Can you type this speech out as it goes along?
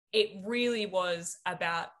it really was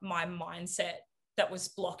about my mindset that was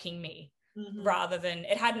blocking me, rather than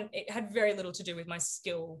it had very little to do with my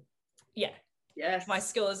skill. Yeah. Yes. My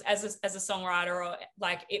skill as a songwriter, or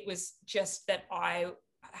like, it was just that I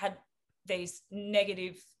had these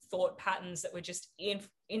negative thought patterns that were just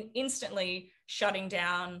instantly shutting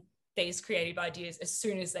down these creative ideas as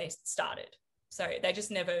soon as they started. So they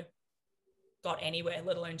just never got anywhere,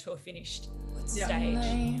 let alone to a finished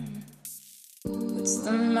stage. What's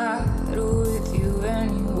the matter with you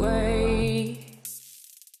anyway?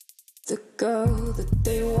 The girl that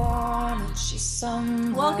they wanted, she's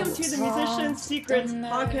somehow. Welcome to the Musician's Secrets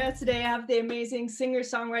podcast. Today I have the amazing singer,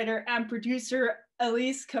 songwriter, and producer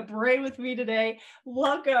Elise Cabret with me today.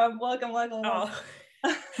 Welcome. Oh,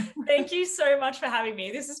 thank you so much for having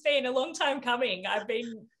me. This has been a long time coming. I've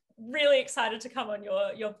been really excited to come on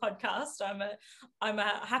your podcast. I'm a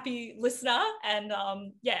happy listener, and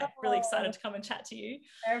really excited to come and chat to you.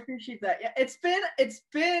 I appreciate that. Yeah, it's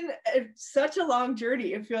been such a long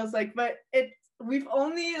journey, it feels like, but we've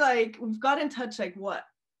got in touch like what,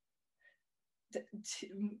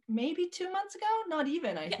 maybe 2 months ago, not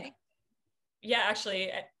even, I think. Yeah,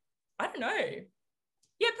 actually, I don't know.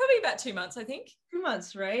 Yeah, probably about 2 months, I think. 2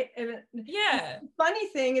 months, right? And yeah. The funny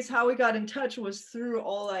thing is how we got in touch was through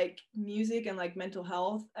all like music and like mental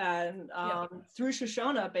health, and through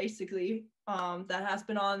Shoshona, basically, that has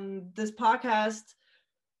been on this podcast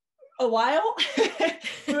a while. It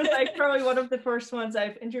was like probably one of the first ones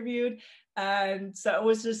I've interviewed. And so it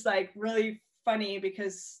was just like really funny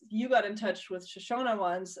because you got in touch with Shoshona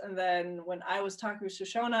once, and then when I was talking with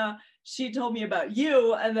Shoshona, she told me about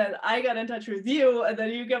you, and then I got in touch with you, and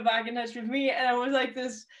then you got back in touch with me, and it was like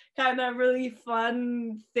this kind of really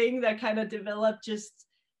fun thing that kind of developed just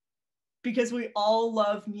because we all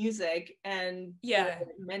love music, and the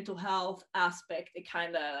mental health aspect, it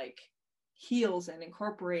kind of like heals and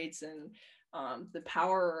incorporates, and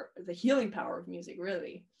the healing power of music,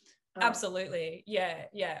 really. Absolutely. Yeah.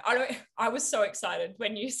 I was so excited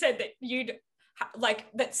when you said that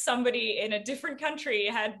that somebody in a different country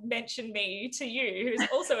had mentioned me to you, who's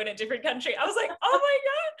also in a different country. I was like, oh my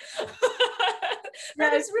God,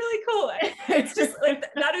 that is really cool. It's just like,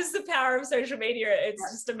 that is the power of social media. It's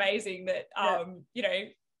just amazing that,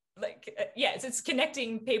 it's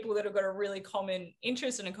connecting people that have got a really common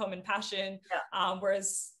interest and a common passion.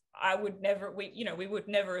 Whereas we would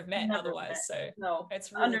never have met otherwise. So no,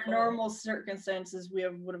 it's really under cool. Normal circumstances we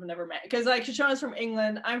would have never met, because like Shoshona's from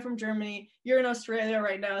England, I'm from Germany, you're in Australia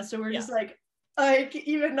right now, so we're just like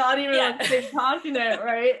even not even on the same continent,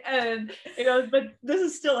 right? And but this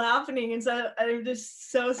is still happening, and so I'm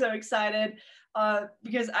just so excited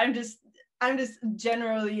because I'm just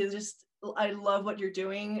generally I love what you're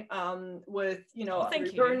doing with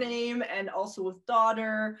your name, and also with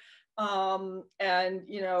DAWter. And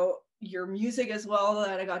your music as well,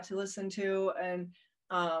 that I got to listen to, and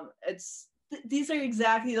those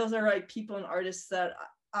are like people and artists that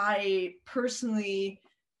I personally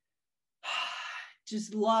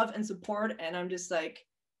just love and support, and I'm just like,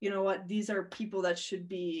 these are people that should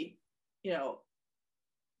be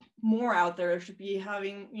more out there, should be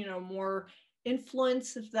having more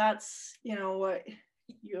influence, if that's what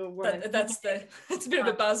it's a bit of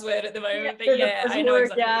a buzzword at the moment, but I know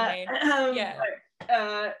exactly what you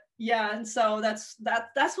mean. And so that's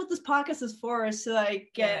what this podcast is for, is to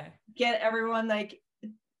like get everyone like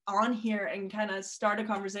on here and kind of start a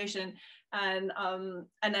conversation. And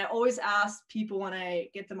I always ask people when I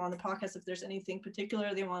get them on the podcast if there's anything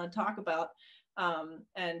particular they want to talk about,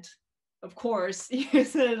 and of course,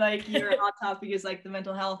 like your hot topic is like the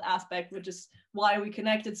mental health aspect, which is why we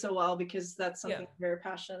connected so well, because that's something very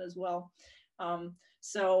passionate as well.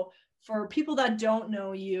 So for people that don't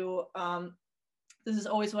know you, this is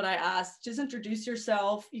always what I ask. Just introduce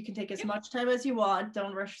yourself. You can take as much time as you want.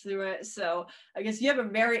 Don't rush through it. So I guess you have a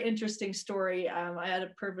very interesting story. I had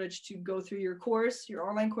a privilege to go through your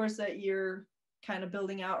online course that you're kind of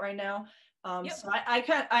building out right now. So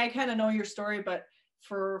I kind of know your story, but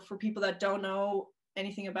for people that don't know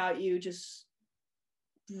anything about you, just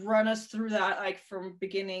run us through that, like from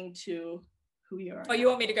beginning to who you are. Oh, you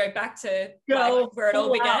want me to go back to where it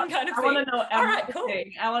all began, kind of thing? I want to know everything. All right, cool.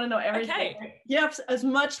 I want to know everything. Okay. You have as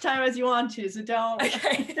much time as you want to, so don't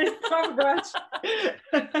rush.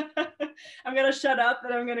 I'm gonna shut up,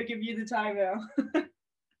 and I'm gonna give you the time now.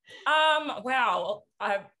 Wow,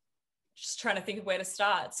 I'm just trying to think of where to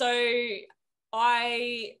start. So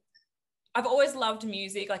I've always loved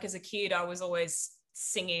music. Like as a kid, I was always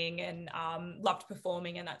singing and loved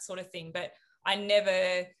performing and that sort of thing. But I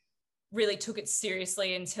never really took it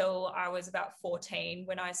seriously until I was about 14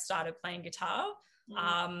 when I started playing guitar.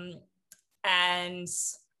 And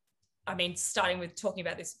I mean, starting with talking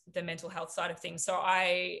about the mental health side of things. So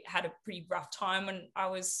I had a pretty rough time when I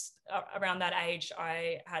was around that age.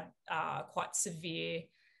 I had quite severe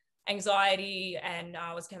anxiety, and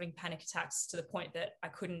I was having panic attacks to the point that I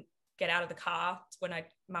couldn't get out of the car when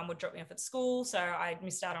mum would drop me off at school. So I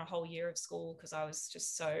missed out on a whole year of school because I was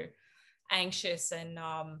just so anxious and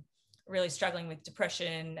really struggling with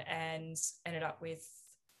depression, and ended up with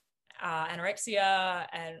anorexia,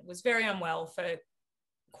 and was very unwell for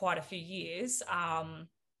quite a few years.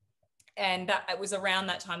 And that it was around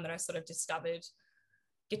that time that I sort of discovered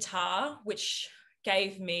guitar, which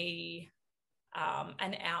gave me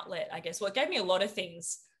an outlet, I guess. Well, it gave me a lot of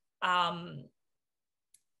things.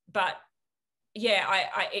 But yeah,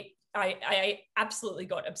 I absolutely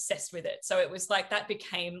got obsessed with it. So it was like that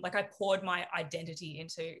became like I poured my identity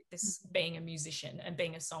into this being a musician and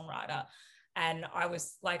being a songwriter. And I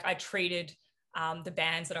was like, I treated the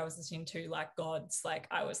bands that I was listening to like gods. Like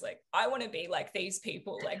I was like, I want to be like these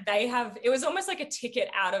people. Like they have, it was almost like a ticket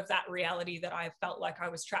out of that reality that I felt like I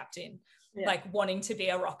was trapped in. Yeah. Like wanting to be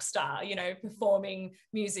a rock star, you know, performing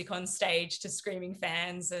music on stage to screaming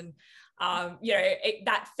fans, and you know,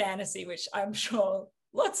 that fantasy, which I'm sure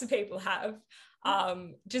lots of people have,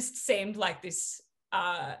 just seemed like this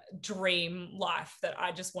dream life that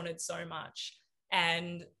I just wanted so much.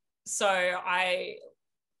 And so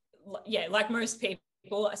like most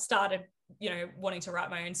people, I started, you know, wanting to write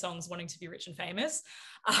my own songs, wanting to be rich and famous.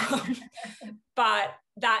 But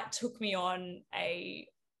that took me on a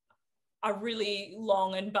really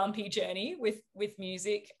long and bumpy journey with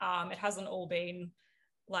music. It hasn't all been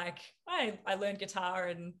like I learned guitar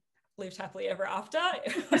and lived happily ever after.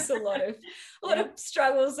 It was a lot of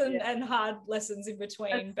struggles and hard lessons in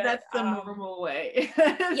between. That's the normal way.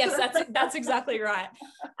 Yes, that's exactly right.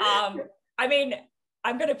 I mean,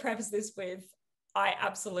 I'm going to preface this with, I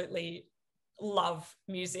absolutely love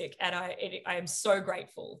music, and I am so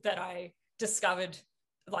grateful that I discovered,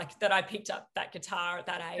 like, that I picked up that guitar at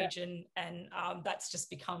that age, and that's just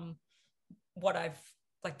become what I've,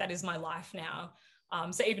 like, that is my life now.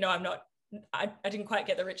 So even though I didn't quite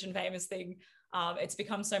get the rich and famous thing, it's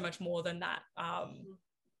become so much more than that,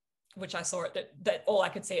 which I saw that all I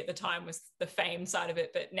could see at the time was the fame side of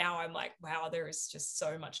it. But now I'm like, wow, there is just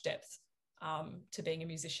so much depth to being a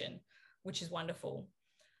musician, which is wonderful.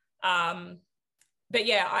 But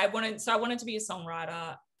yeah, I wanted to be a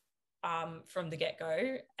songwriter from the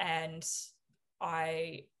get-go,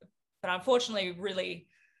 but unfortunately really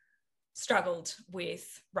struggled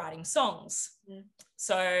with writing songs.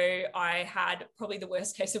 So I had probably the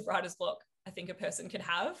worst case of writer's block I think a person could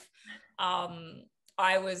have.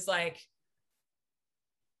 I was like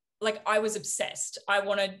I was obsessed. I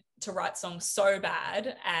wanted to write songs so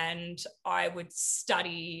bad, and I would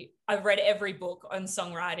study. I've read every book on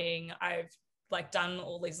songwriting. I've like done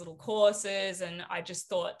all these little courses, and I just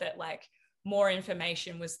thought that like more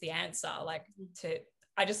information was the answer.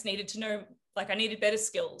 I just needed to know, like I needed better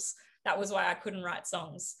skills. That was why I couldn't write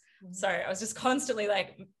songs. So I was just constantly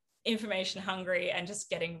like information hungry and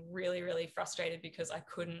just getting really, really frustrated because I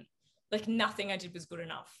couldn't, like nothing I did was good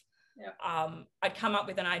enough. Yeah. I'd come up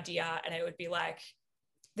with an idea and it would be like,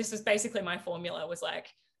 this was basically my formula was like,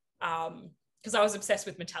 because I was obsessed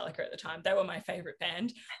with Metallica at the time. They were my favorite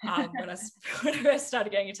band when I first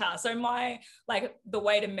started getting guitar. So the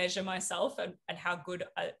way to measure myself and how good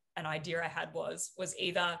an idea I had was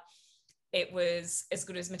either it was as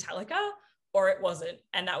good as Metallica or it wasn't.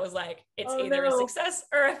 And that was like, it's either a success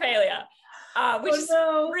or a failure, which is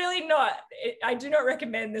really not, I do not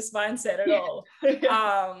recommend this mindset at all.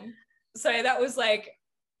 So that was like,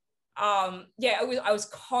 I was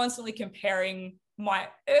constantly comparing my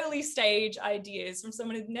early stage ideas from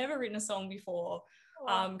someone who'd never written a song before,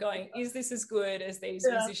 going, is this as good as these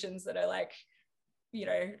musicians that are like, you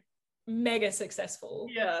know, mega successful?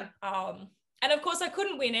 Yeah. And of course I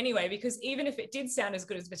couldn't win anyway, because even if it did sound as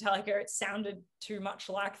good as Metallica, it sounded too much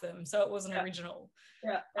like them. So it wasn't original.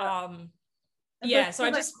 So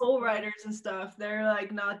I just co-writers and stuff, they're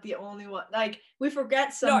like not the only one. Like we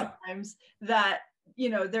forget sometimes that,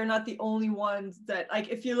 you know, they're not the only ones that, like,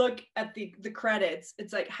 if you look at the credits,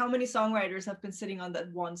 it's like how many songwriters have been sitting on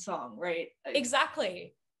that one song, right? Like,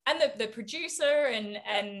 exactly. And the producer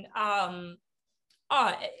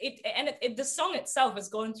the song itself has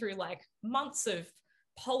gone through like months of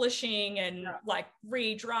polishing and like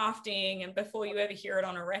redrafting, and before you ever hear it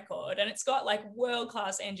on a record, and it's got like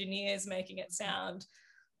world-class engineers making it sound,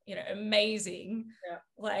 you know, amazing.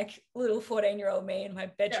 Like little 14-year-old me in my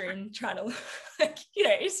bedroom trying to like, you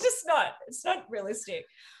know, it's not realistic.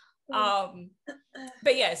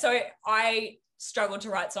 But yeah, so I struggled to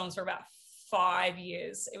write songs for about 5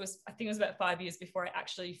 years. I think it was about 5 years before I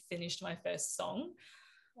actually finished my first song.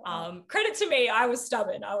 Credit to me, I was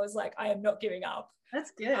stubborn. I was like, I am not giving up.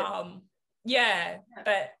 That's good.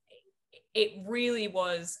 But it really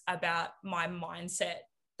was about my mindset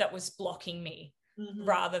that was blocking me,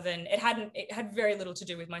 rather than it had very little to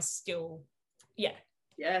do with my skill. Yes.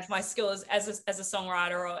 My skill as a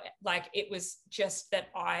songwriter, or like, it was just that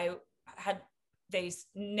I had these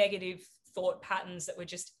negative thought patterns that were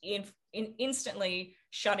just instantly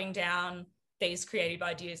shutting down these creative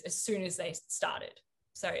ideas as soon as they started.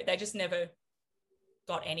 So they just never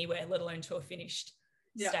got anywhere, let alone to a finished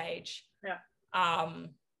stage.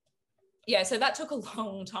 So that took a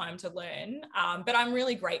long time to learn, but I'm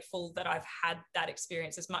really grateful that I've had that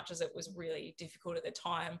experience, as much as it was really difficult at the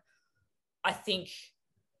time. I think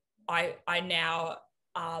I now,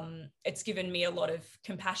 it's given me a lot of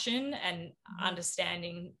compassion and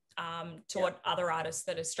understanding toward other artists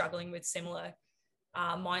that are struggling with similar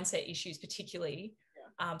mindset issues particularly.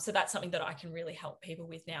 So that's something that I can really help people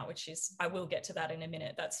with now, which is, I will get to that in a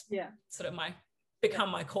minute. That's sort of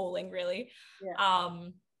become my calling, really.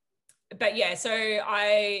 But yeah, so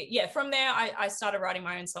from there I started writing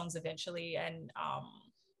my own songs eventually, and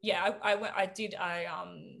I did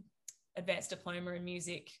advanced diploma in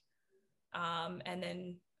music, and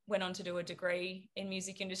then went on to do a degree in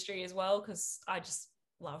music industry as well, because I just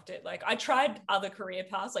loved it. Like, I tried other career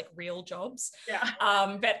paths, like real jobs,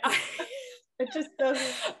 but it just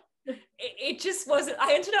doesn't. It just wasn't.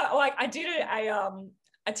 I ended up like, I did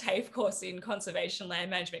a TAFE course in conservation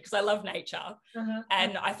land management because I love nature,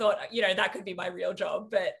 and I thought, that could be my real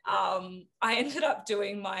job. But I ended up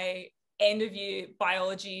doing my end of year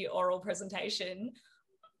biology oral presentation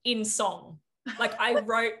in song. Like, I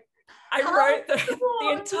wrote the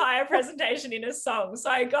entire presentation in a song.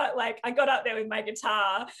 So I got up there with my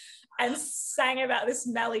guitar and sang about this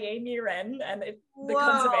Mallee emu wren and the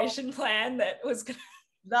conservation plan that was gonna.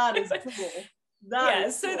 That is cool.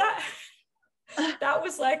 That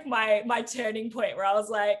was like my turning point, where I was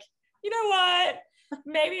like, you know what,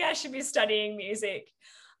 maybe I should be studying music.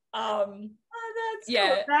 That's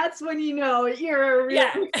cool. That's when you're a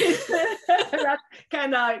real that's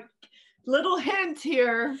kind of little hint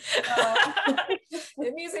here.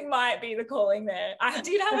 The music might be the calling there. I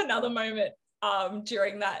did have another moment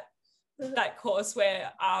during that course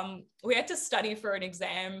where we had to study for an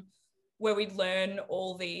exam where we'd learn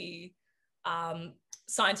all the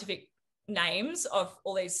scientific names of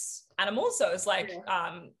all these animals. So it was like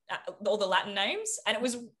all the Latin names, and it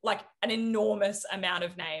was like an enormous amount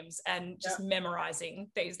of names, and just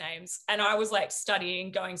memorizing these names. And I was like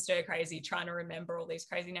studying, going stir crazy, trying to remember all these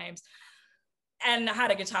crazy names. And I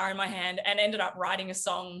had a guitar in my hand and ended up writing a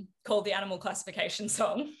song called the Animal Classification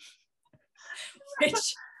Song,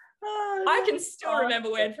 which I can still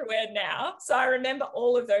remember word for word now. So I remember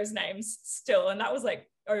all of those names still. And that was like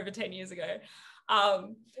over 10 years ago.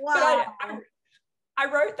 But I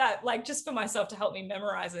wrote that like just for myself to help me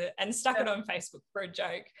memorize it, and stuck it on Facebook for a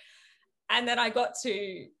joke. And then I got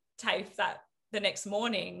to TAFE the next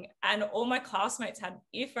morning, and all my classmates had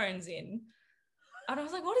earphones in. And I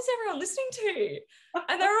was like, what is everyone listening to?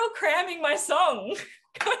 And they were all cramming my song,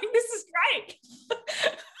 going, this is great.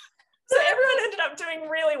 So everyone ended up doing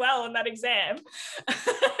really well in that exam.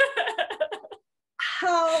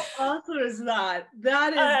 How awesome is that?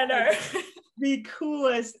 That is I know. The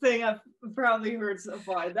coolest thing I've probably heard so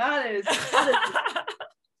far. That is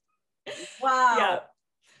wow. Yeah.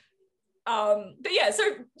 But yeah, so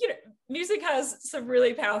music has some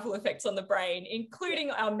really powerful effects on the brain,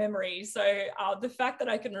 including our memory. So the fact that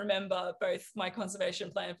I can remember both my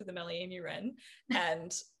conservation plan for the Mallee emu wren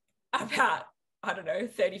and about, I don't know,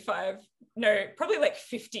 probably like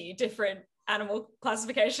 50 different animal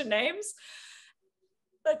classification names.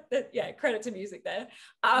 Credit to music there.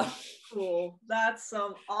 Cool. That's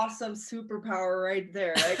some awesome superpower right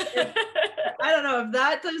there. Like, I don't know if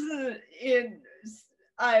that doesn't.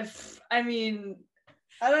 I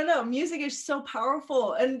don't know. Music is so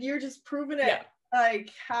powerful, and you're just proving it.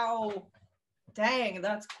 Like, how? Dang,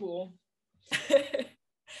 that's cool.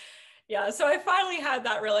 So I finally had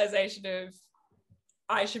that realization of,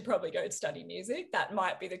 I should probably go study music. That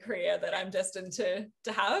might be the career that I'm destined to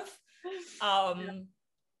have. So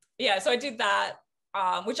I did that,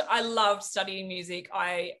 which I loved studying music.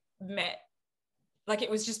 I met, like,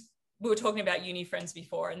 it was just, we were talking about uni friends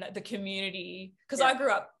before, and the community, because I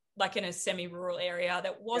grew up like in a semi-rural area.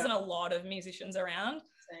 There wasn't a lot of musicians around.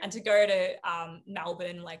 Same. And to go to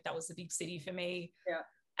Melbourne, like, that was the big city for me.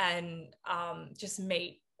 And just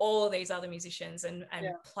meet all of these other musicians and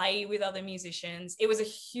play with other musicians. It was a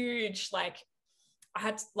huge, like, I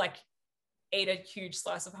had to, like, eat a huge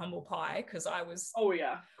slice of humble pie because I was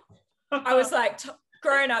like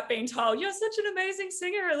grown up being told, you're such an amazing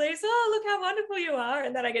singer, Elise. Oh, look how wonderful you are.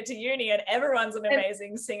 And then I get to uni and everyone's an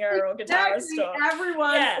amazing singer or guitarist. Or,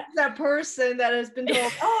 everyone is that person that has been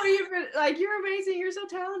told, oh, you're amazing, you're so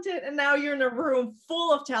talented. And now you're in a room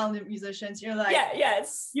full of talented musicians. You're like,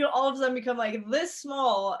 you all of a sudden become like this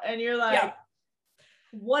small and you're like,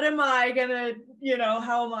 what am I gonna,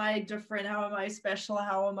 how am I different? How am I special?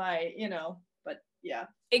 How am I, but yeah.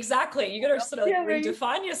 Exactly. You got to sort of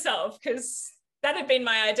redefine yourself because that had been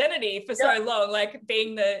my identity for so long, like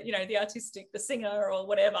being the, the artistic, the singer or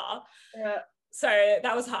whatever. Yeah. So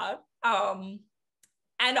that was hard. And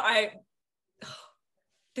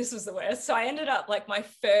this was the worst. So I ended up like my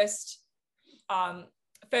first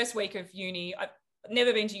week of uni. I've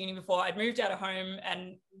never been to uni before. I'd moved out of home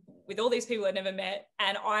and with all these people I'd never met.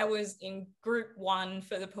 And I was in group 1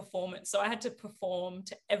 for the performance. So I had to perform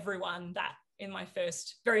to everyone that in my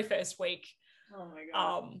very first week. Oh my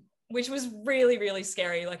God. Which was really, really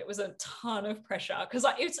scary. Like it was a ton of pressure because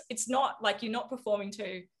like, it's not like you're not performing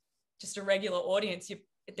to just a regular audience.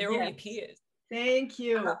 They're all your peers. Thank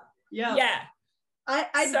you. Yeah.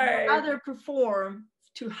 I'd rather perform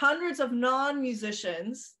to hundreds of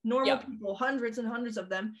non-musicians, normal people, hundreds and hundreds of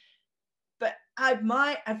them. But I've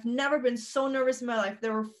never been so nervous in my life.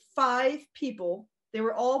 There were 5 people. They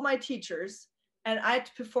were all my teachers, and I had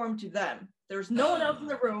to perform to them. There's no one else in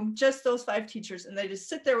the room, just those 5 teachers, and they just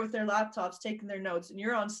sit there with their laptops taking their notes, and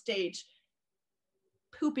you're on stage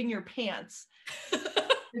pooping your pants.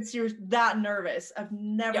 You're that nervous. I've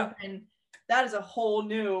never been. That is a whole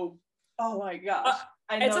new. Oh my gosh!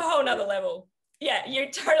 It's a whole nother level. Yeah, you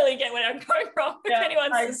totally get where I'm going from. If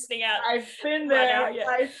anyone's listening out, I've been there. Right now,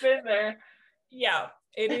 I've been there. Yeah,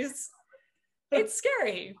 it is. It's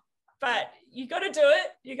scary. But you got to do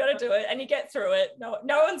it, and you get through it. No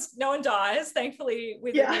one dies, thankfully,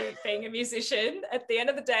 with being a musician. At the end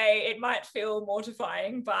of the day, it might feel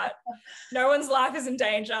mortifying, but no one's life is in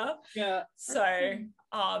danger. Yeah. So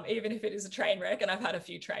even if it is a train wreck, and I've had a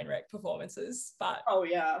few train wreck performances, but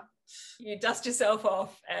you dust yourself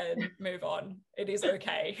off and move on. It is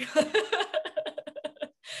okay.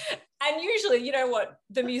 And usually, you know what,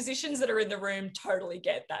 the musicians that are in the room totally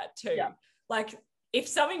get that too. Yeah. Like, if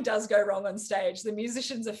something does go wrong on stage, the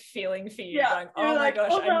musicians are feeling for you, going, oh my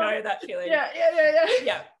gosh, I know that feeling.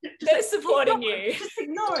 Yeah. They're supporting you. Just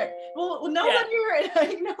ignore it. Well, no one hear it.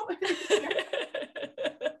 I know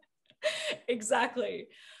it. Exactly.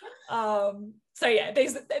 So yeah,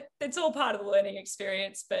 it's all part of the learning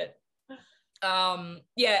experience. But and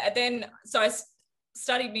then, so I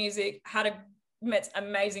studied music, met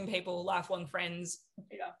amazing people, lifelong friends.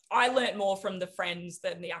 Yeah. I learned more from the friends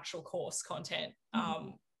than the actual course content,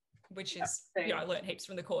 which is, I learned heaps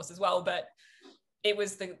from the course as well, but it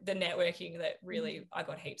was the networking that really I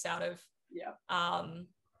got heaps out of. Yeah.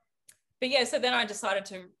 But yeah, so then I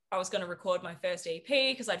decided I was going to record my first EP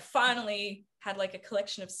because I'd finally had like a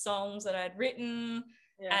collection of songs that I'd written.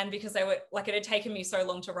 Yeah. And because they were like, it had taken me so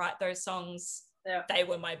long to write those songs. Yeah. They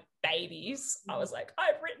were my babies. I was like,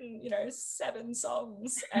 I've written, 7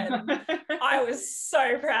 songs, and I was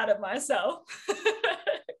so proud of myself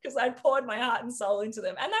because I poured my heart and soul into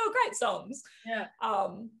them, and they were great songs. Yeah.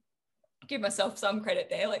 Give myself some credit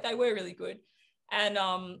there. Like, they were really good. And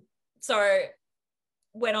so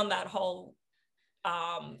went on that whole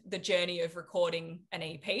the journey of recording an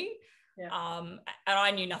EP. Yeah. And I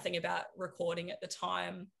knew nothing about recording at the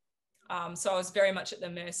time. So I was very much at the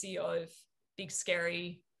mercy of big,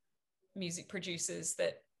 scary music producers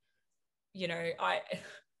that,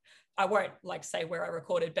 I won't like say where I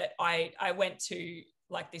recorded, but I went to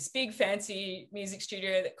like this big fancy music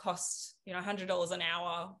studio that costs, $100 an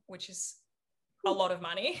hour, which is a lot of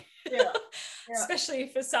money. Yeah. Yeah. Especially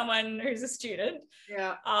for someone who's a student.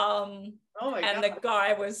 Yeah. Oh my God. The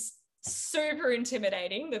guy was super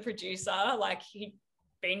intimidating, the producer. Like, he'd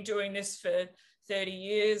been doing this for 30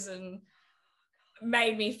 years and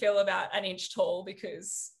made me feel about an inch tall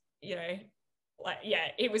because,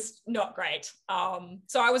 it was not great.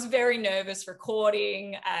 So I was very nervous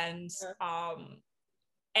recording, and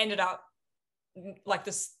ended up like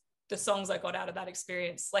the songs I got out of that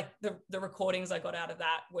experience, like the recordings I got out of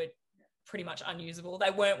that were pretty much unusable.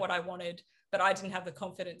 They weren't what I wanted, but I didn't have the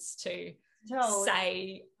confidence to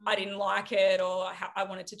say I didn't like it or how I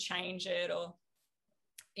wanted to change it, or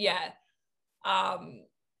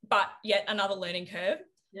but yet another learning curve.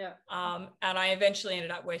 Yeah. And I eventually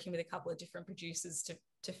ended up working with a couple of different producers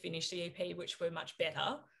to finish the EP, which were much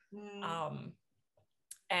better.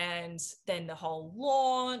 And then the whole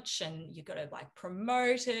launch, and you got to like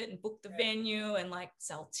promote it and book the venue and like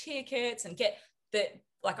sell tickets and get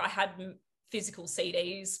I had physical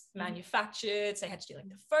CDs manufactured. So I had to do like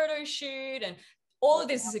the photo shoot, and all of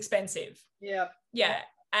this is expensive. Yeah.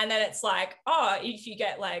 And then it's like, oh, if you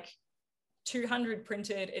get like 200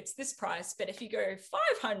 printed, it's this price, but if you go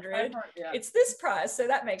 500, it's this price. So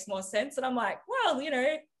that makes more sense. And I'm like, well, you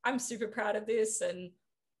know, I'm super proud of this, and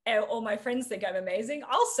all my friends think I'm amazing.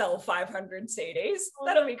 I'll sell 500 CDs.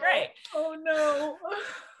 That'll be great. Oh no.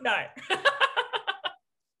 No.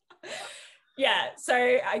 Yeah.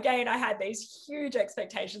 So again, I had these huge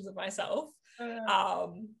expectations of myself.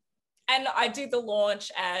 And I did the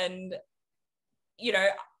launch, and, you know,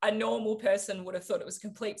 a normal person would have thought it was a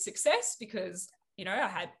complete success because, you know, I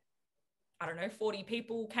had, I don't know, 40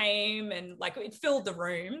 people came, and like it filled the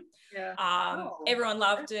room. Everyone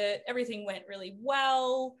loved it. Everything went really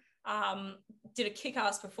well. Did a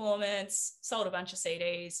kick-ass performance, sold a bunch of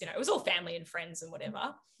CDs, you know, it was all family and friends and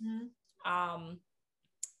whatever.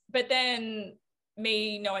 But then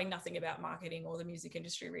me knowing nothing about marketing or the music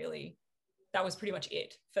industry, really, that was pretty much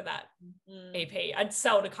it for that EP. I'd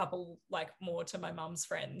sold a couple like more to my mum's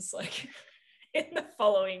friends like in the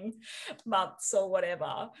following months or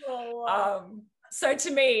whatever. So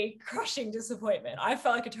to me, crushing disappointment. I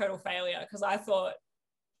felt like a total failure because I thought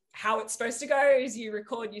how it's supposed to go is you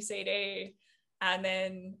record your CD and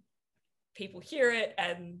then people hear it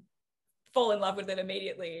and fall in love with it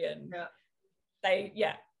immediately, and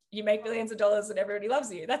you make millions of dollars and everybody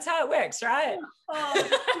loves you. That's how it works, right?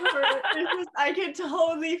 I can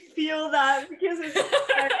totally feel that because it's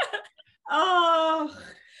like, oh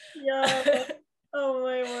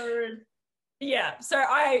my word. Yeah. So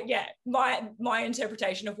my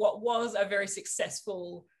interpretation of what was a very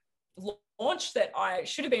successful launch that I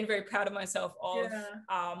should have been very proud of myself of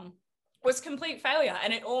was complete failure.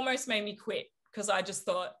 And it almost made me quit because I just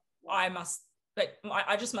thought I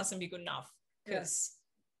just mustn't be good enough because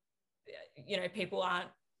you know, people aren't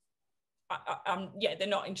they're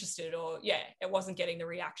not interested, or it wasn't getting the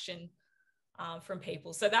reaction from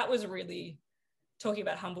people. So that was really, talking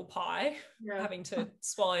about humble pie, having to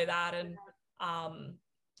swallow that and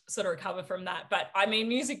sort of recover from that. But I mean,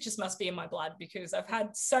 music just must be in my blood because I've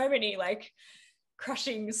had so many like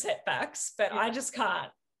crushing setbacks, but I just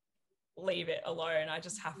can't leave it alone. I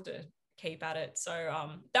just have to keep at it. So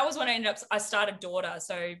that was when I started DAWter.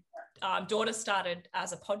 So DAWter started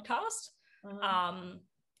as a podcast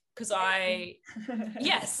because I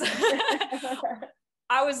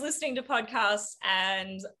was listening to podcasts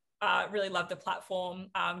and really loved the platform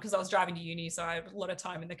because I was driving to uni, so I had a lot of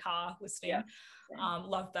time in the car listening.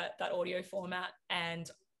 Loved that audio format, and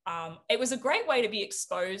it was a great way to be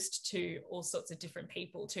exposed to all sorts of different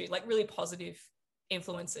people too, like really positive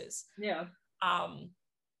influences.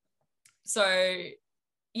 So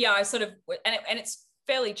I sort of, and it's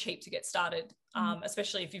fairly cheap to get started,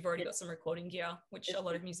 especially if you've already got some recording gear, which a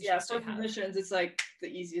lot of musicians do have. For musicians, it's like the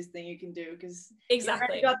easiest thing you can do because you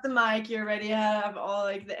already got the mic, you already have all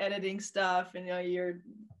like the editing stuff, and you know, your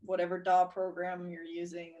whatever DAW program you're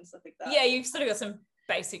using and stuff like that. Yeah, you've sort of got some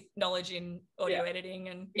basic knowledge in audio editing,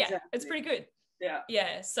 and it's pretty good.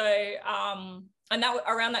 So and that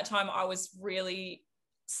around that time I was really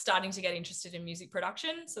starting to get interested in music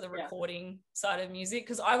production, so the recording side of music,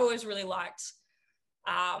 because I've always really liked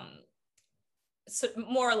so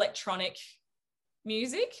more electronic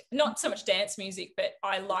music, not so much dance music, but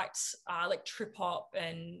I liked like trip hop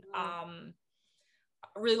and I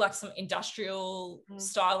really liked some industrial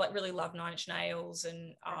style, like really loved 9 Inch Nails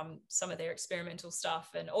and some of their experimental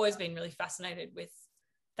stuff, and always been really fascinated with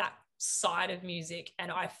that side of music. And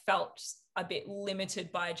I felt a bit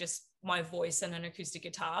limited by just my voice and an acoustic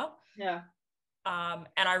guitar. And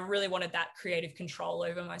I really wanted that creative control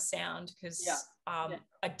over my sound because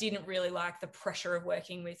I didn't really like the pressure of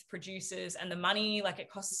working with producers and the money, like it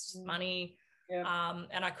costs money.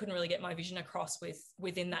 And I couldn't really get my vision across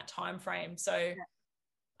within that time frame. So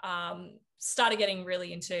started getting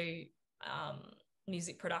really into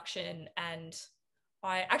music production, and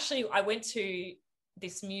I went to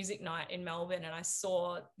this music night in Melbourne and I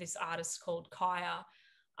saw this artist called Kaya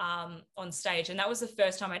on stage, and that was the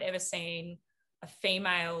first time I'd ever seen a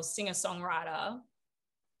female singer-songwriter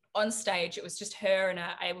on stage. It was just her and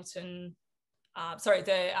a Ableton,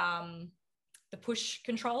 the push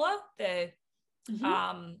controller, so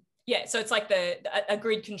it's like a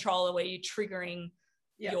grid controller where you're triggering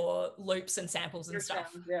your loops and samples and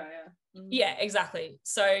stuff. Yeah, exactly.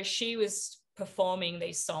 So she was performing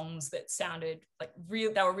these songs that sounded like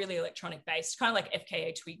they were really electronic based, kind of like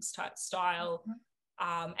FKA Twigs type style,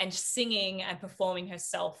 and singing and performing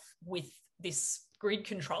herself with this grid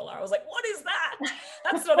controller. I was like, what is that?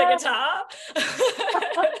 That's not a guitar.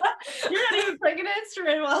 You're not even playing an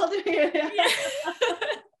instrument while doing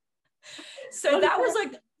it. So that was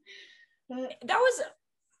like,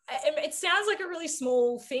 it sounds like a really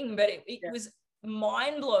small thing, but it was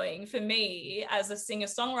mind-blowing for me as a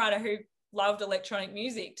singer-songwriter who loved electronic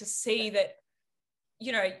music to see that,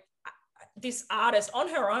 you know, this artist on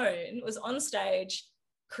her own was on stage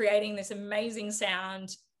creating this amazing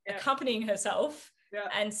sound, accompanying herself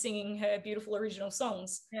and singing her beautiful original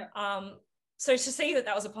songs. So to see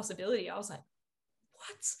that was a possibility, I was like,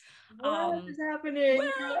 what is happening?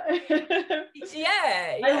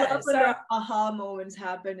 Yeah. I love when the aha moments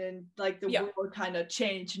happen and like the world kind of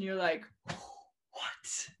change and you're like,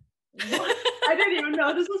 what? I didn't even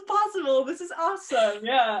know this was possible. This is awesome.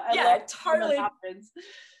 Yeah, totally.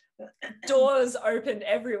 Doors opened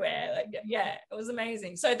everywhere. Like, it was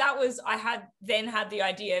amazing. So that was, I had the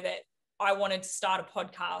idea that I wanted to start a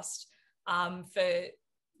podcast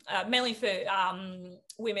mainly for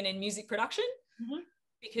women in music production,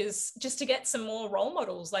 because just to get some more role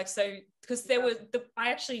models, like, so because there were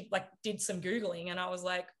I actually like did some Googling and I was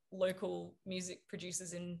like, local music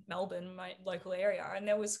producers in Melbourne, my local area, and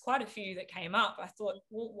there was quite a few that came up. I thought,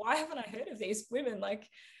 well, why haven't I heard of these women? Like,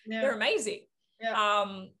 they're amazing.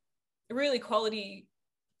 Really quality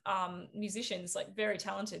musicians, like very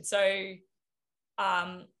talented. So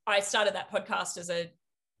I started that podcast as a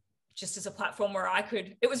platform where I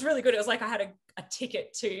could, it was really good. It was like I had a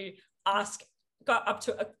ticket to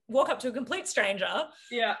walk up to a complete stranger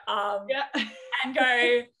and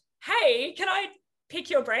go, hey, can I pick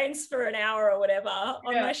your brains for an hour or whatever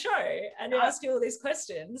on my show and ask you all these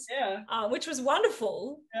questions, which was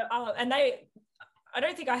wonderful. And I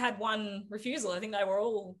don't think I had one refusal. I think they were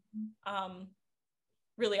all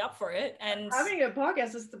really up for it. And having a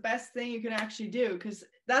podcast is the best thing you can actually do, because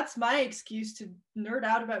that's my excuse to nerd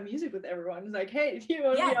out about music with everyone. It's like, hey, do you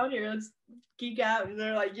want to be on here? Let's geek out. And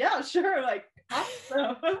they're like, yeah, sure. Like,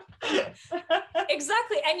 awesome.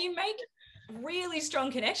 Exactly. And you make really strong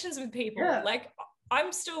connections with people. Like,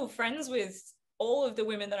 I'm still friends with all of the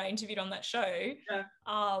women that I interviewed on that show.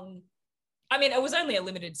 I mean, it was only a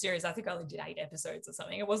limited series. I think I only did 8 episodes or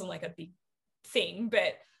something. It wasn't like a big thing,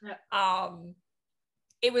 but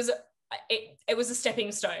it was a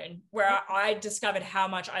stepping stone where I discovered how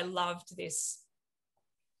much I loved this.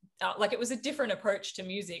 Like, it was a different approach to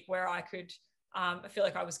music where I could, I feel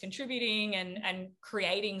like I was contributing and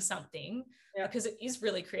creating something, because it is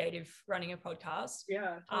really creative running a podcast.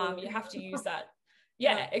 Totally. You have to use that.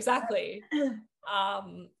 Exactly. And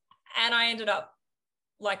I ended up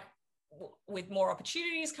like with more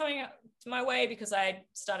opportunities coming up to my way because I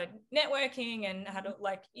started networking and had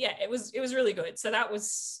it was really good. So that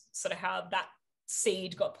was sort of how that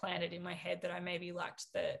seed got planted in my head, that I maybe liked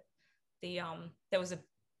there was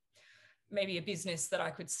maybe a business that I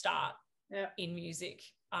could start in music.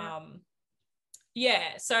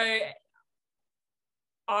 So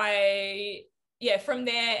from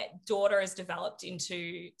there, DAWter has developed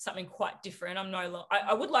into something quite different.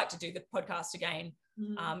 I would like to do the podcast again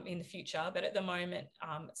in the future, but at the moment,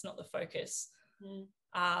 it's not the focus. So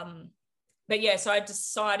I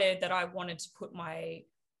decided that I wanted to put my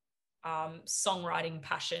songwriting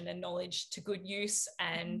passion and knowledge to good use,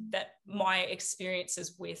 and that my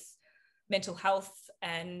experiences with mental health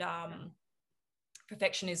and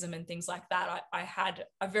perfectionism and things like that, I had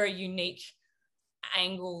a very unique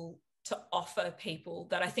angle to offer people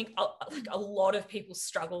that I think a lot of people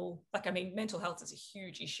struggle. Like, I mean, mental health is a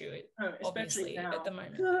huge issue, obviously, at the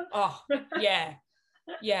moment.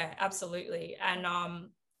 Absolutely. And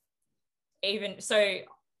even so,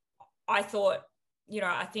 I thought,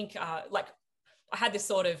 I think I had this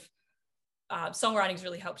sort of songwriting's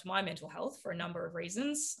really helped my mental health for a number of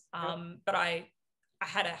reasons. But I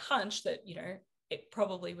had a hunch that, it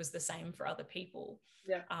probably was the same for other people.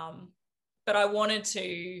 But I wanted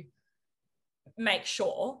to make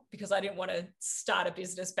sure, because I didn't want to start a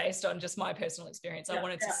business based on just my personal experience. I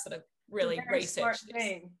wanted to sort of really research this.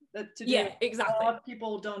 Thing that to do. Exactly. A lot of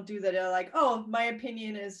people don't do that. They're like, oh, my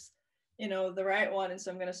opinion is, the right one, and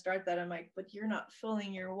so I'm going to start that. I'm like, but you're not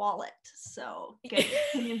filling your wallet, so get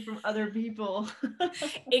opinion from other people.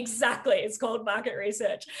 Exactly. It's called market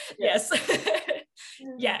research. Yes.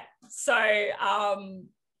 So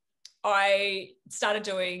I started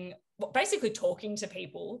doing basically talking to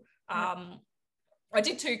people. I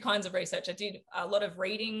did 2 kinds of research. I did a lot of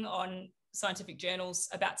reading on scientific journals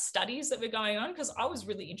about studies that were going on, because I was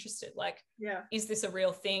really interested. Like, is this a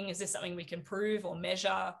real thing? Is this something we can prove or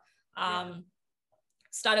measure?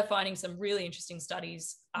 Started finding some really interesting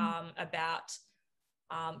studies about,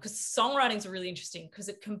 because songwriting is really interesting because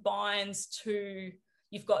it combines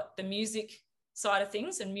you've got the music side of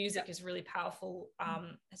things, and music is really powerful.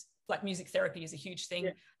 Like music therapy is a huge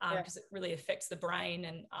thing because it really affects the brain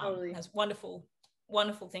and has wonderful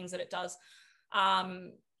things that it does.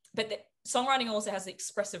 But the songwriting also has the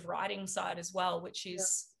expressive writing side as well, which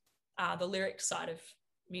is the lyric side of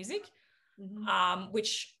music,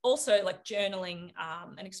 which also, like journaling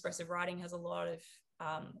and expressive writing, has a lot of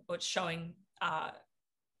or it's showing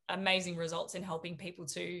amazing results in helping people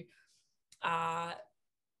to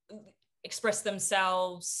express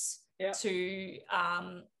themselves, to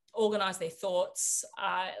organize their thoughts,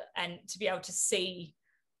 and to be able to see,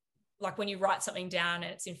 like when you write something down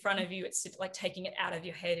and it's in front of you, it's like taking it out of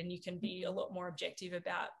your head, and you can be a lot more objective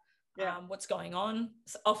about what's going on.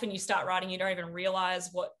 So often you start writing, you don't even realize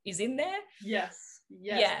what is in there. Yes,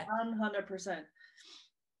 100%.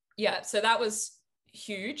 Yeah, so that was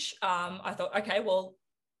huge. I thought, okay, well,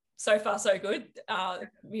 so far so good.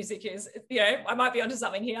 Music is, I might be onto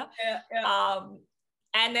something here.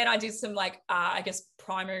 And then I did some I guess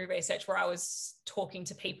primary research where I was talking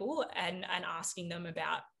to people and asking them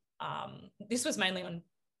about, this was mainly on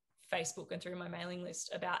Facebook and through my mailing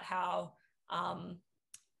list, about how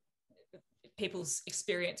people's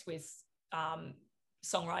experience with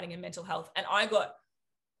songwriting and mental health. And I got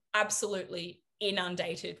absolutely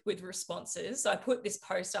inundated with responses. So I put this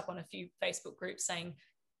post up on a few Facebook groups saying,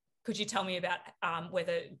 could you tell me about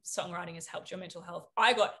whether songwriting has helped your mental health?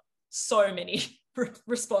 I got so many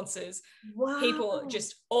responses. Wow. People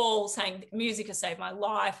just all saying music has saved my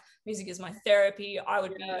life, music is my therapy, I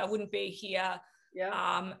wouldn't be here.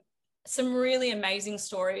 Some really amazing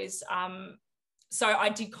stories. So I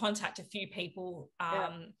did contact a few people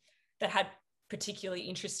that had particularly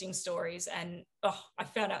interesting stories, and I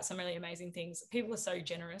found out some really amazing things. People are so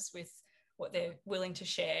generous with what they're willing to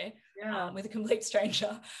share with a complete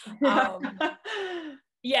stranger. Wow.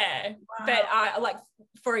 But I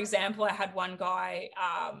for example, I had one guy,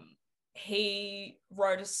 he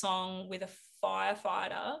wrote a song with a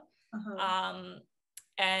firefighter,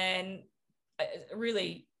 and a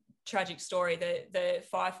really tragic story. The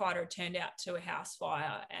firefighter turned out to a house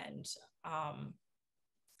fire, and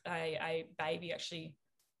a baby actually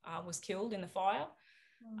was killed in the fire.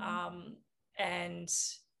 And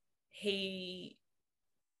he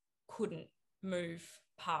couldn't move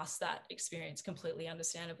past that experience completely.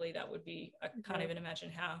 Understandably, that would be, I can't even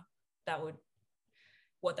imagine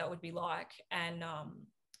what that would be like. And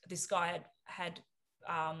this guy had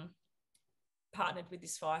partnered with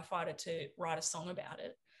this firefighter to write a song about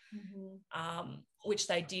it, which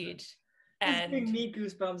they did. And giving me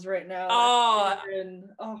goosebumps right now.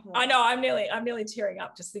 I know, I'm nearly tearing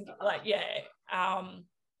up just thinking,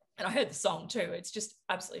 and I heard the song too. It's just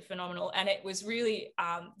absolutely phenomenal. And it was really,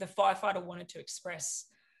 the firefighter wanted to express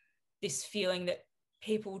this feeling that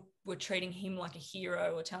people were treating him like a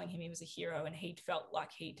hero or telling him he was a hero, and he'd felt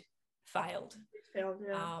like he'd failed.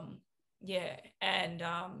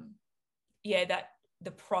 That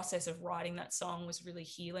the process of writing that song was really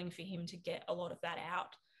healing for him to get a lot of that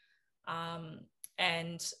out.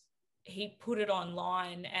 And he put it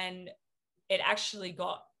online, and it actually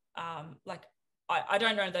got I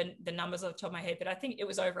don't know the numbers off the top of my head, but I think it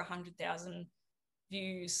was over 100,000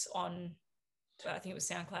 views on, I think it was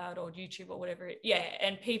SoundCloud or YouTube or whatever.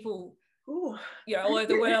 And people, all over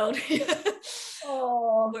the world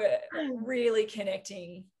were really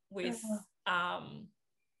connecting with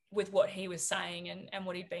what he was saying and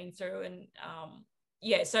what he'd been through. And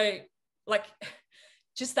so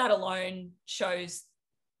just that alone shows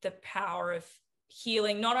the power of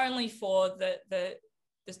healing, not only for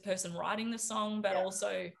this person writing the song, but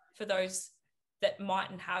also for those that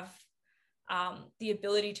mightn't have the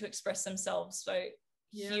ability to express themselves. So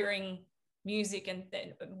hearing music and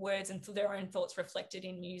words and their own thoughts reflected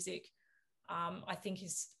in music, I think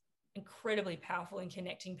is incredibly powerful in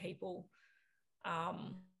connecting people.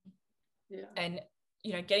 And,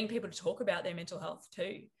 getting people to talk about their mental health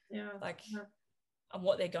too. And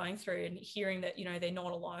what they're going through, and hearing that, they're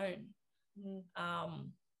not alone.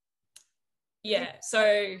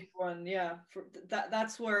 So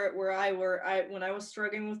that's where when I was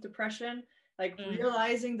struggling with depression,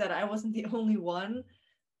 realizing that I wasn't the only one,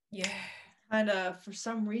 kind of, for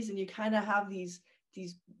some reason you kind of have these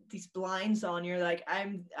blinds on. You're like,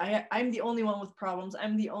 I'm the only one with problems,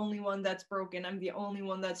 I'm the only one that's broken, I'm the only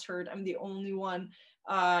one that's hurt, I'm the only one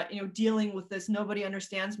dealing with this, nobody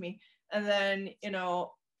understands me. And then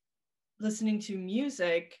listening to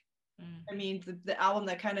music, I mean, the album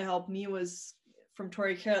that kind of helped me was from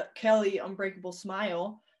Tori Kelly, Unbreakable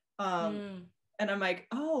Smile. And I'm like,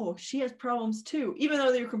 oh, she has problems too, even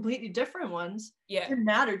though they were completely different ones. It didn't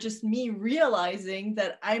matter. Just me realizing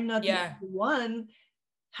that I'm not the only one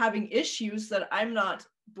having issues, that I'm not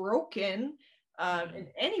broken in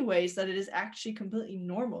any ways, that it is actually completely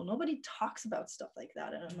normal. Nobody talks about stuff like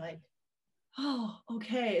that. And I'm like, oh,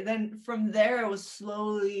 okay. Then from there, I was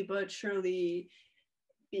slowly but surely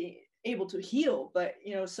being able to heal. But,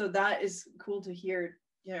 you know, so that is cool to hear,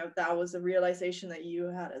 you know, that was a realization that you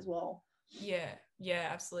had as well. Yeah,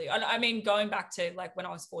 absolutely. I mean, going back to like when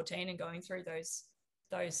I was 14 and going through those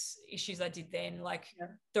issues I did then, like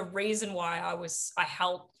the reason why I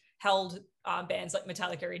held bands like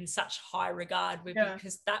Metallica in such high regard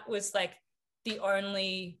because that was like the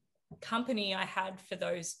only company I had for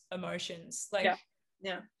those emotions. Like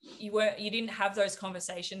you didn't have those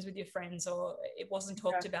conversations with your friends, or it wasn't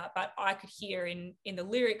talked about, but I could hear in the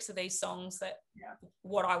lyrics of these songs that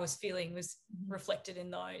what I was feeling was reflected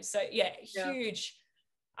in those. So huge,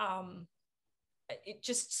 it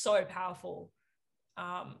just so powerful.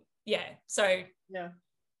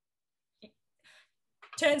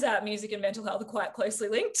 Turns out music and mental health are quite closely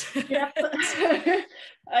linked. I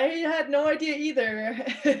had no idea either.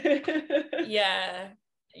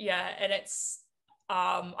 And it's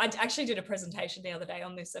I actually did a presentation the other day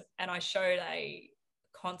on this, and I showed a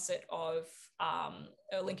concert of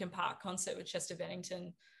a Linkin Park concert with Chester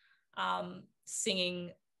Bennington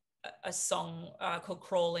singing a song called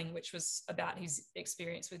Crawling, which was about his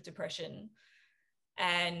experience with depression.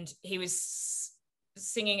 And he was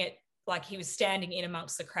singing it like he was standing in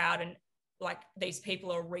amongst the crowd, and like these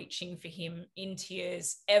people are reaching for him in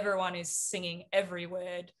tears. Everyone is singing every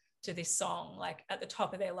word to this song, like at the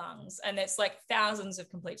top of their lungs. And it's like thousands of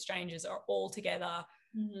complete strangers are all together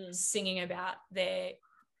singing about their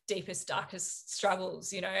deepest, darkest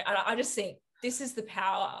struggles, you know. And I just think this is the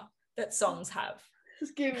power that songs have.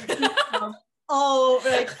 Just give me oh,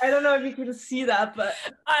 like, I don't know if you can see that, but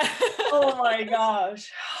oh my gosh.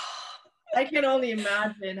 I can only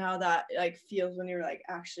imagine how that like feels when you're like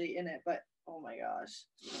actually in it, but oh my gosh.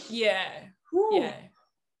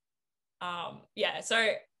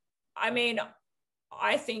 So I mean,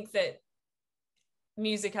 I think that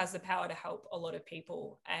music has the power to help a lot of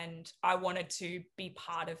people, and I wanted to be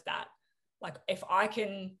part of that. Like if I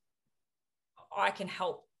can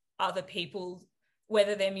help other people,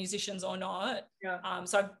 whether they're musicians or not.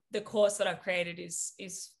 So the course that I've created is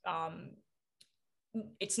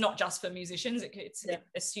it's not just for musicians. It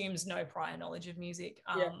assumes no prior knowledge of music,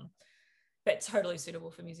 but totally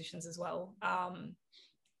suitable for musicians as well.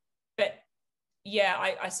 But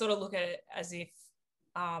I sort of look at it as if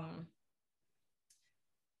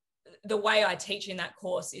the way I teach in that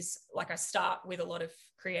course is like I start with a lot of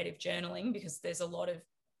creative journaling, because there's a lot of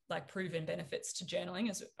like proven benefits to journaling,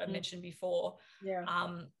 as I mentioned before.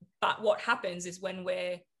 But what happens is when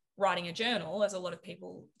we're writing a journal, as a lot of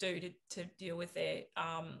people do to deal with their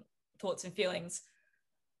thoughts and feelings,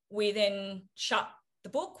 we then shut the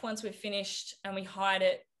book once we've finished and we hide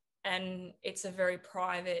it, and it's a very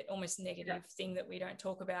private, almost negative thing that we don't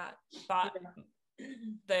talk about. But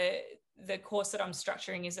the course that I'm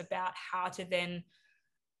structuring is about how to then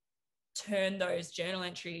turn those journal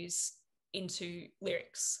entries into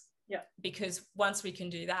lyrics. Because once we can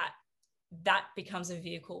do that, that becomes a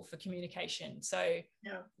vehicle for communication. So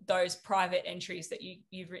those private entries that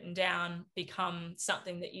you've written down become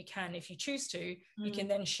something that you can, if you choose to, you can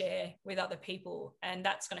then share with other people, and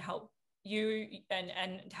that's going to help you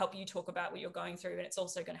and help you talk about what you're going through, and it's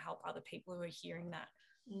also going to help other people who are hearing that.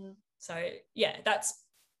 So that's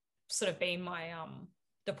sort of been my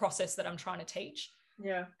the process that I'm trying to teach.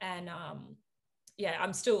 And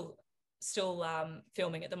I'm still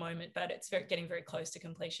filming at the moment, but it's getting very close to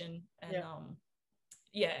completion. And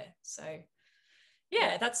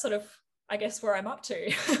that's sort of, I guess, where I'm up to.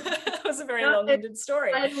 It was a very long-winded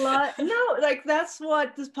story. Like that's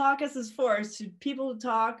what this podcast is for, is to people to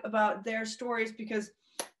talk about their stories, because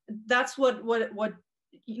that's what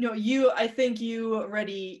I think you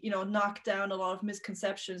already knocked down a lot of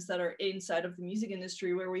misconceptions that are inside of the music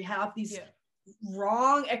industry, where we have these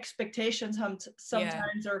wrong expectations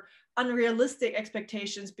sometimes, or unrealistic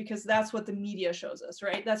expectations, because that's what the media shows us,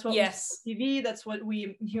 right? That's what we see on TV, that's what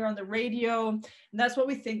we hear on the radio, and that's what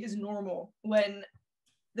we think is normal, when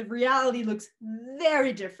the reality looks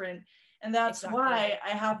very different. And that's why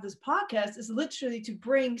I have this podcast, is literally to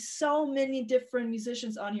bring so many different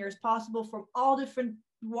musicians on here as possible, from all different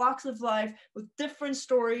walks of life with different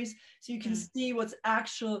stories, so you can see what's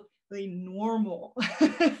actually normal.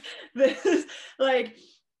 This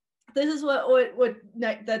is what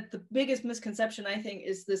the biggest misconception, I think,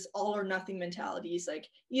 is this all or nothing mentality. Is like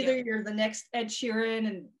either you're the next Ed Sheeran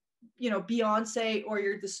and Beyonce, or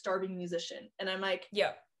you're the starving musician. And I'm like,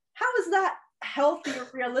 how is that healthy or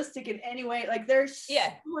realistic in any way? Like there's so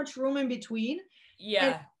much room in between. Yeah.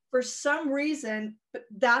 And for some reason,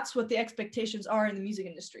 that's what the expectations are in the music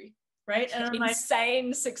industry, right? And I'm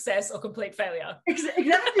insane success or complete failure.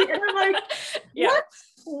 Exactly. And I'm like,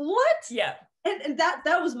 what? Yeah. And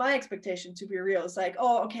that was my expectation, to be real. It's like,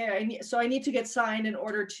 oh, okay, I need to get signed in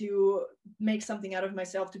order to make something out of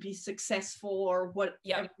myself, to be successful, or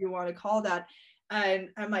whatever you want to call that. And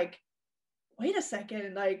I'm like, wait a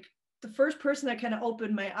second, like the first person that kind of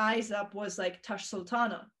opened my eyes up was like Tash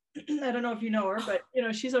Sultana. I don't know if you know her, but you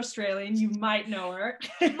know, she's Australian. You might know her.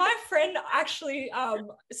 My friend actually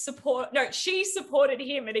she supported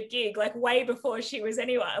him at a gig like way before she was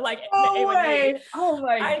anywhere. Like, oh my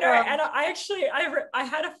I know. God. And I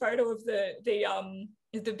had a photo of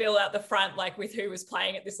the bill out the front, like with who was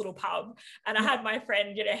playing at this little pub, and I had my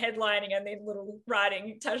friend, you know, headlining and then little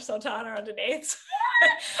writing Tash Sultana underneath.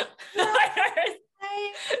 I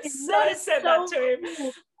said that to him.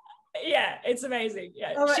 Yeah, it's amazing.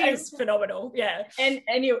 Yeah, she's phenomenal. Yeah, and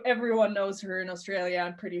everyone knows her in Australia,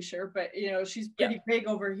 I'm pretty sure, but you know, she's pretty big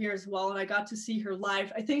over here as well. And I got to see her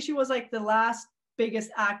live. I think she was like the last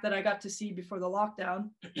biggest act that I got to see before the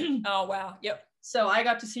lockdown. Oh wow. Yep. So I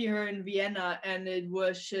got to see her in Vienna, and it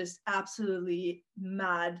was just absolutely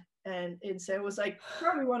mad and insane. It was like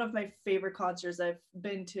probably one of my favorite concerts I've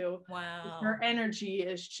been to. Wow. Her energy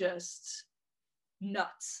is just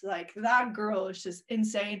nuts. Like that girl is just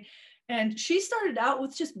insane. And she started out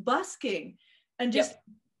with just busking and just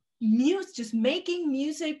just making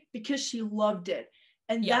music because she loved it.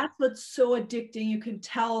 And that's what's so addicting. You can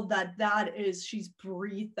tell that she's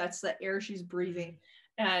breathed, that's the air she's breathing.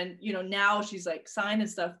 And you know, now she's like signed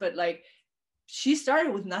and stuff, but like she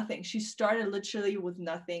started with nothing. She started literally with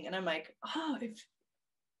nothing. And I'm like,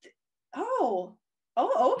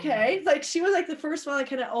 okay. Like she was like the first one that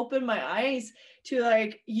kind of opened my eyes to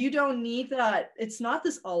like, you don't need that. It's not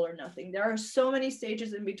this all or nothing. There are so many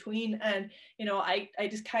stages in between. And, you know, I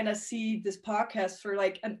just kind of see this podcast for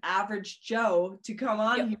like an average Joe to come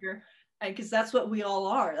on here. And because that's what we all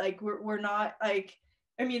are. Like, we're not like,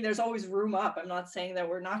 I mean, there's always room up. I'm not saying that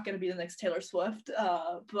we're not going to be the next Taylor Swift,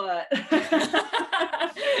 but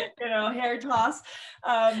you know, hair toss.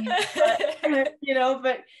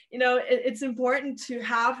 It's important to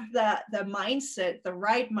have the mindset, the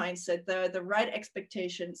right mindset, the right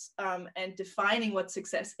expectations, and defining what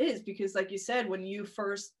success is. Because, like you said, when you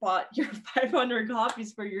first bought your 500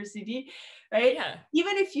 copies for your CD, right? Yeah.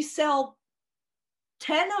 Even if you sell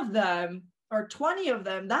 10 of them or 20 of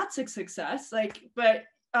them, that's a success. Like, but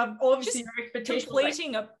obviously your expectation,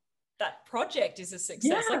 completing that project is a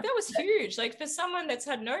success. Like that was huge. Like for someone that's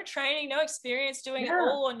had no training, no experience, doing it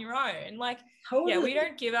all on your own. Like, we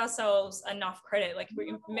don't give ourselves enough credit. Like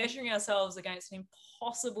we're measuring ourselves against an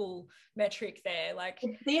impossible metric there. Like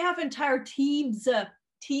they have entire teams that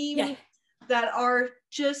are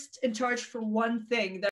just in charge for one thing.